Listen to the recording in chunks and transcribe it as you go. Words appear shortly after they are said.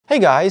Hey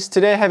guys,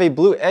 today I have a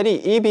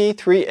Bluetti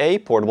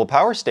EB3A portable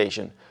power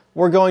station.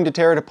 We're going to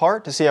tear it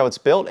apart to see how it's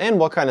built and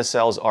what kind of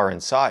cells are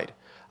inside.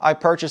 I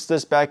purchased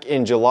this back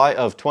in July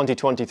of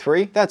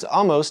 2023, that's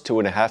almost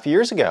 2.5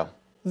 years ago.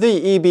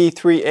 The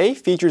EB3A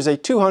features a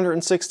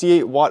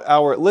 268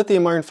 watt-hour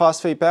lithium iron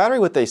phosphate battery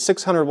with a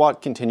 600 watt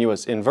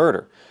continuous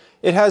inverter.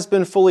 It has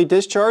been fully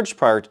discharged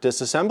prior to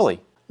disassembly.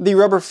 The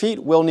rubber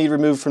feet will need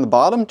removed from the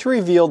bottom to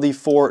reveal the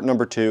 4 No.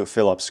 2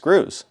 fill-up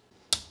screws.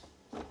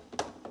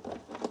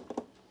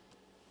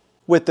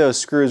 With those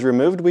screws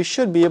removed, we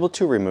should be able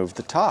to remove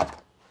the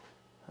top.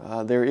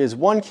 There is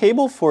one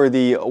cable for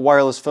the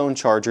wireless phone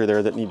charger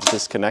there that needs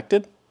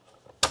disconnected.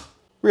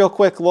 Real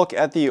quick look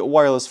at the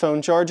wireless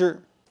phone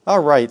charger.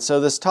 Alright, so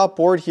this top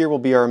board here will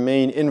be our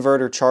main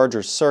inverter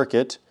charger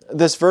circuit.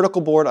 This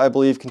vertical board, I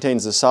believe,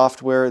 contains the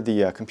software,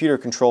 the computer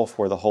control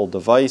for the whole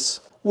device.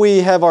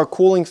 We have our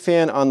cooling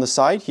fan on the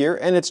side here,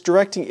 and it's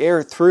directing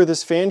air through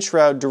this fan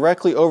shroud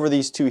directly over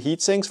these two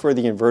heat sinks for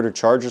the inverter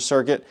charger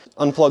circuit.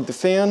 Unplug the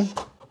fan.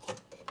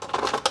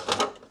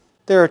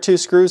 There are 2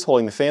 screws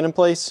holding the fan in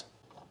place.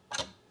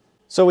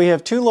 So we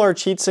have 2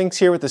 large heat sinks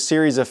here with a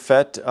series of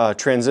FET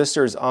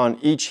transistors on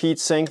each heat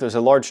sink. There's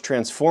a large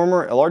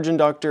transformer, a large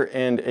inductor,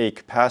 and a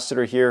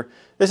capacitor here.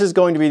 This is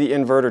going to be the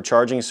inverter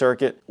charging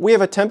circuit. We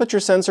have a temperature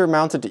sensor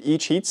mounted to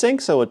each heat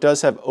sink, so it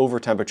does have over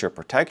temperature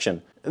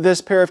protection.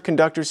 This pair of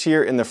conductors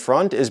here in the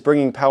front is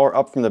bringing power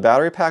up from the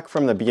battery pack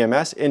from the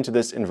BMS into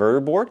this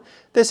inverter board.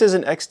 This is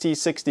an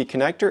XT60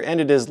 connector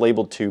and it is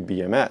labeled to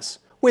BMS.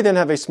 We then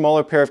have a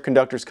smaller pair of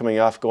conductors coming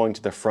off going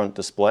to the front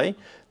display.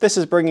 This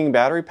is bringing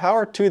battery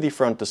power to the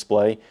front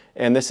display,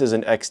 and this is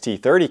an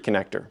XT30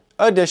 connector.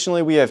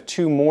 Additionally, we have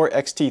 2 more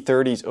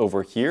XT30s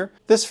over here.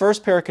 This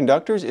first pair of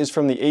conductors is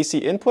from the AC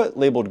input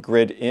labeled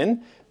grid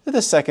in.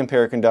 The second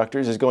pair of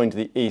conductors is going to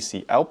the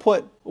AC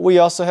output. We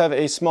also have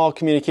a small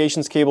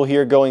communications cable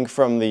here going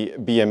from the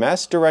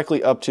BMS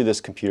directly up to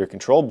this computer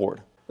control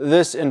board.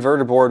 This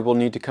inverter board will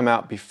need to come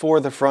out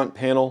before the front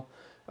panel.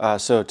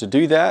 So to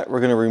do that, we're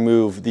going to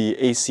remove the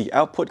AC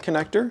output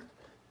connector,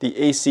 the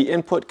AC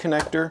input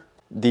connector,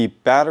 the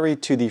battery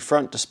to the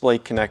front display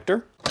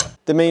connector,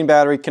 the main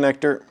battery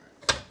connector,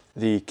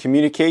 the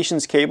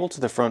communications cable to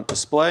the front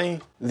display,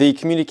 the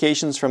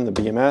communications from the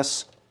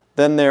BMS.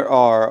 Then there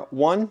are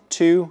 1,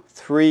 2,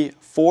 3,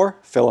 4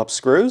 fill-up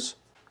screws,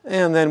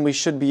 and then we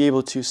should be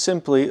able to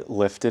simply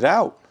lift it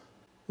out.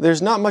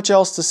 There's not much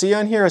else to see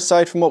on here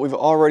aside from what we've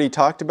already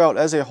talked about.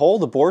 As a whole,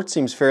 the board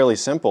seems fairly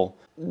simple.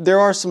 There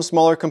are some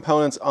smaller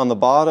components on the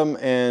bottom,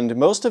 and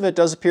most of it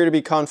does appear to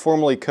be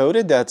conformally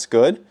coated. That's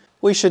good.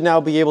 We should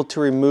now be able to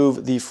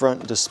remove the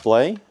front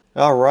display.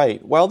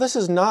 Alright, while this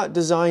is not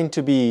designed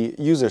to be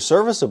user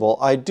serviceable,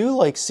 I do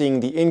like seeing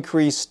the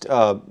increased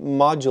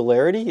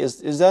modularity.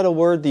 Is that a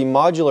word? The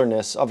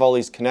modularness of all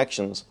these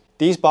connections.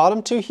 These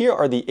bottom 2 here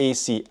are the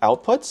AC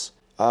outputs.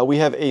 We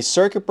have a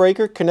circuit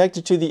breaker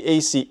connected to the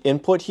AC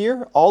input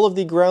here. All of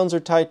the grounds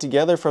are tied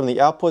together from the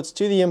outputs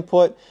to the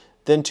input,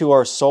 then to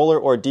our solar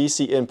or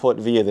DC input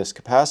via this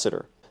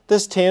capacitor.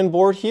 This tan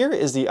board here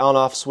is the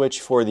on-off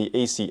switch for the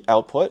AC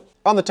output.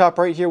 On the top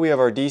right here we have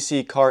our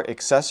DC car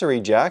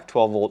accessory jack,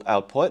 12 volt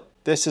output.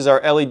 This is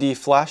our LED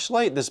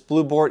flashlight. This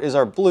blue board is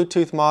our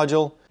Bluetooth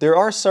module. There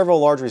are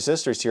several large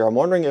resistors here. I'm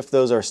wondering if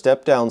those are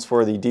step downs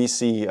for the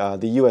DC,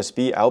 the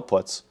USB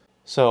outputs.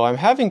 So I'm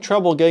having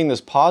trouble getting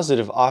this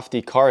positive off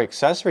the car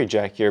accessory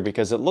jack here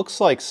because it looks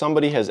like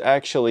somebody has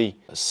actually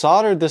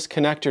soldered this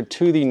connector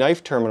to the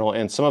knife terminal,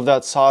 and some of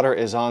that solder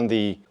is on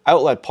the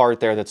outlet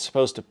part there that's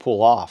supposed to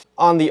pull off.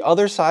 On the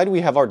other side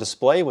we have our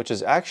display, which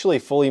is actually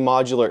fully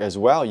modular as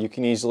well. You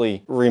can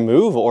easily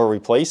remove or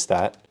replace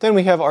that. Then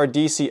we have our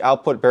DC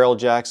output barrel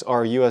jacks,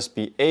 our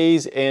USB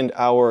A's, and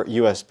our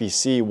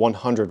USB-C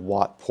 100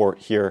 watt port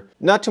here.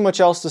 Not too much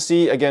else to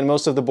see. Again,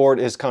 most of the board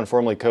is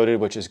conformally coated,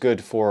 which is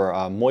good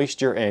for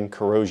moisture and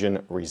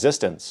corrosion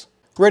resistance.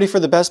 Ready for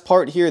the best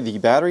part here, the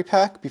battery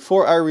pack.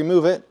 Before I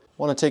remove it, I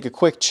want to take a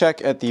quick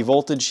check at the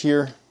voltage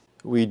here.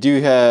 We do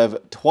have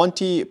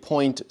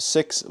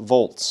 20.6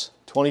 volts.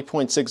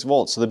 20.6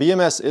 volts. So the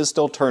BMS is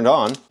still turned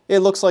on. It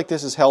looks like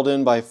this is held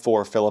in by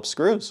 4 Phillips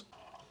screws.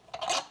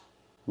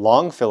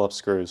 Long Phillips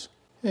screws.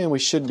 And we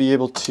should be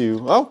able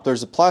to, oh,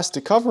 there's a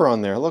plastic cover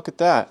on there. Look at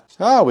that.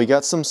 Ah, we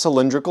got some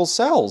cylindrical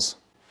cells.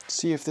 Let's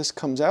see if this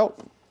comes out.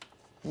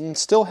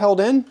 It's still held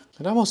in.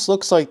 It almost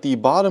looks like the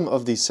bottom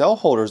of the cell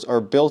holders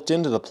are built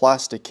into the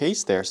plastic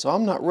case there, so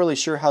I'm not really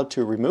sure how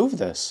to remove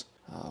this.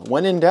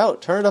 When in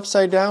doubt, turn it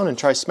upside down and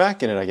try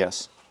smacking it, I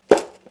guess.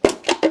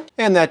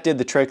 And that did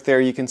the trick there.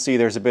 You can see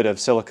there's a bit of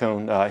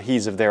silicone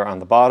adhesive there on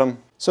the bottom.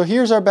 So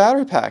here's our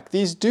battery pack.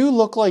 These do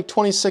look like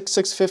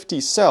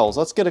 26650 cells.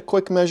 Let's get a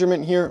quick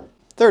measurement here.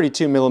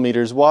 32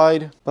 millimeters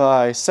wide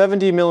by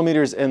 70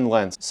 millimeters in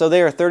length. So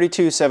they are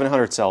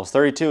 32,700 cells.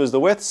 32 is the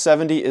width,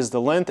 70 is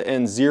the length,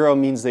 and 0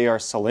 means they are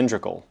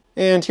cylindrical.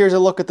 And here's a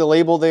look at the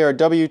label. They are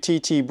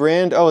WTT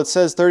brand. Oh, it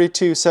says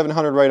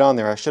 32,700 right on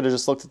there. I should have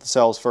just looked at the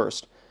cells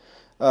first.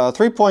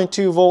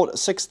 3.2 volt,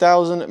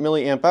 6,000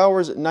 milliamp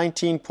hours,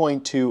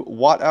 19.2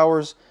 watt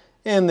hours,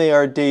 and they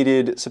are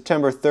dated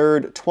September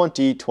 3rd,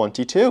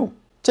 2022.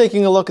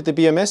 Taking a look at the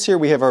BMS here,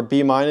 we have our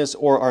B-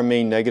 or our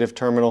main negative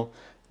terminal.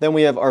 Then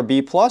we have our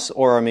B+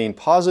 or our main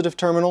positive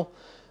terminal.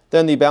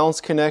 Then the balance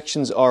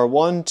connections are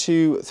 1,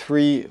 2,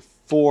 3,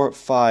 4,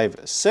 5,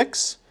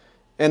 6.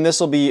 And this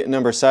will be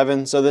number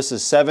 7. So this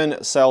is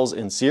 7 cells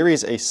in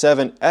series, a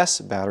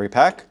 7S battery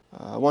pack.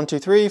 1, 2,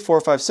 3,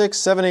 4, 5, 6,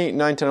 7, 8,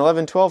 9, 10,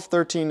 11, 12,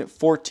 13,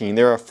 14.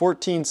 There are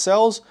 14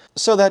 cells,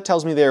 so that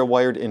tells me they are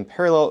wired in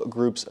parallel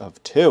groups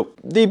of 2.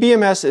 The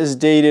BMS is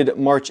dated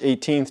March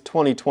 18th,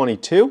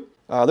 2022.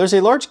 There's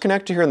a large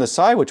connector here on the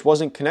side which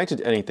wasn't connected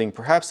to anything.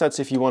 Perhaps that's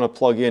if you want to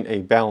plug in a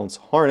balance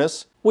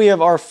harness. We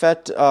have our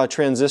FET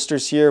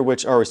transistors here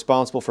which are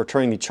responsible for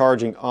turning the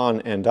charging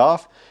on and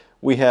off.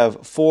 We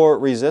have 4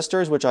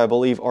 resistors, which I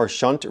believe are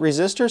shunt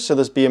resistors, so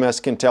this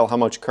BMS can tell how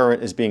much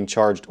current is being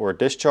charged or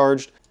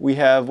discharged. We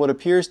have what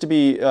appears to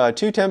be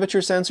 2 temperature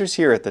sensors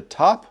here at the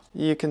top.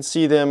 You can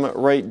see them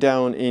right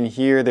down in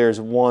here.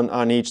 There's one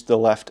on each the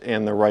left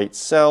and the right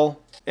cell.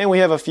 And we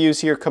have a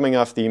fuse here coming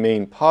off the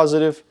main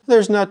positive.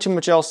 There's not too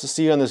much else to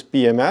see on this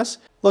BMS.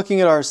 Looking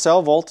at our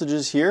cell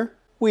voltages here,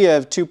 we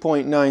have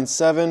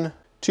 2.97,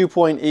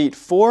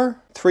 2.84,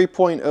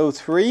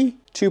 3.03,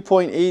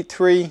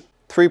 2.83,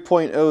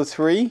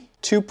 3.03,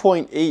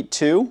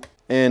 2.82,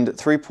 and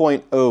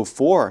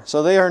 3.04.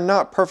 So they are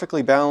not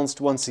perfectly balanced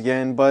once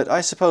again, but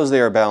I suppose they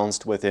are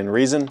balanced within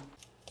reason.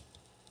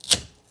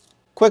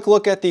 Quick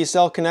look at the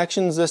cell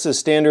connections. This is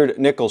standard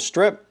nickel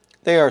strip.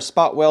 They are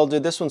spot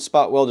welded. This one's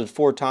spot welded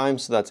 4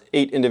 times, so that's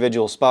 8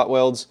 individual spot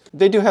welds.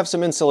 They do have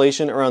some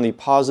insulation around the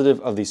positive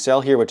of the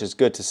cell here, which is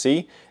good to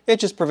see. It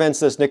just prevents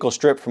this nickel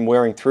strip from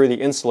wearing through the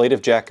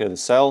insulative jacket of the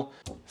cell.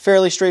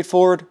 Fairly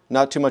straightforward,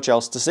 not too much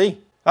else to see.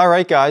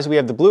 Alright guys, we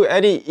have the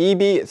Bluetti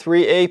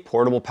EB3A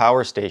portable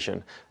power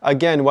station.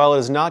 Again, while it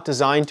is not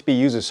designed to be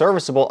user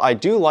serviceable, I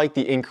do like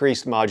the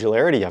increased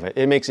modularity of it.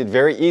 It makes it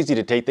very easy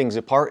to take things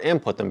apart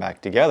and put them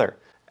back together.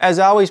 As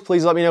always,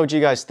 please let me know what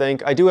you guys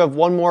think. I do have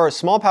one more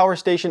small power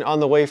station on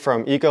the way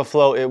from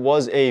EcoFlow. It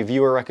was a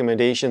viewer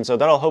recommendation, so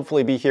that'll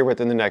hopefully be here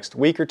within the next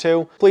week or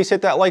 2. Please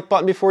hit that like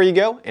button before you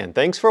go, and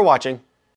thanks for watching.